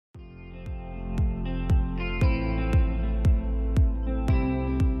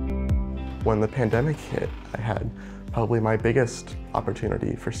When the pandemic hit, I had probably my biggest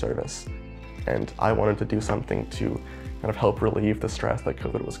opportunity for service, and I wanted to do something to kind of help relieve the stress that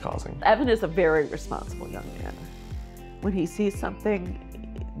COVID was causing. Evan is a very responsible young man. When he sees something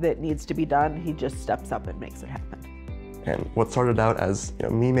that needs to be done, he just steps up and makes it happen. And what started out as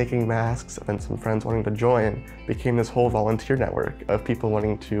me making masks and then some friends wanting to join became this whole volunteer network of people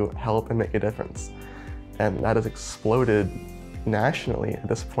wanting to help and make a difference. And that has exploded nationally. At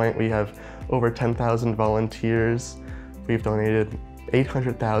this point, we have over 10,000 volunteers. We've donated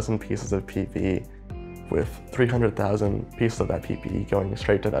 800,000 pieces of PPE, with 300,000 pieces of that PPE going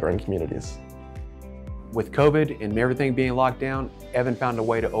straight to veteran communities. With COVID and everything being locked down, Evan found a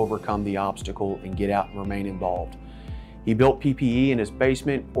way to overcome the obstacle and get out and remain involved. He built PPE in his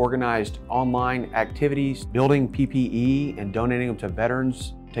basement, organized online activities, building PPE and donating them to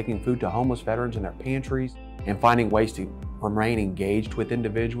veterans, taking food to homeless veterans in their pantries, and finding ways to remain engaged with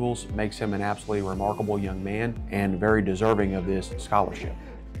individuals makes him an absolutely remarkable young man and very deserving of this scholarship.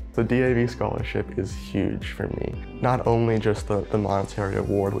 The DAV scholarship is huge for me. Not only just the monetary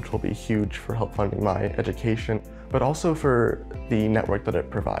award, which will be huge for help funding my education, but also for the network that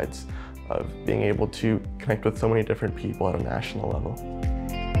it provides of being able to connect with so many different people at a national level.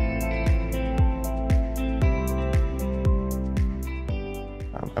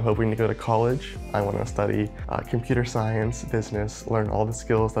 I'm hoping to go to college. I want to study computer science, business, learn all the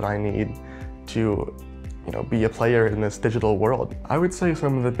skills that I need to be a player in this digital world. I would say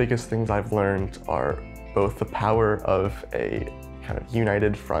some of the biggest things I've learned are both the power of a kind of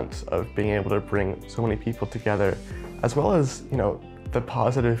united front of being able to bring so many people together, as well as the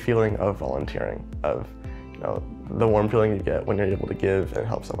positive feeling of volunteering, of the warm feeling you get when you're able to give and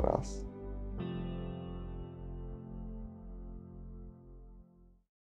help someone else.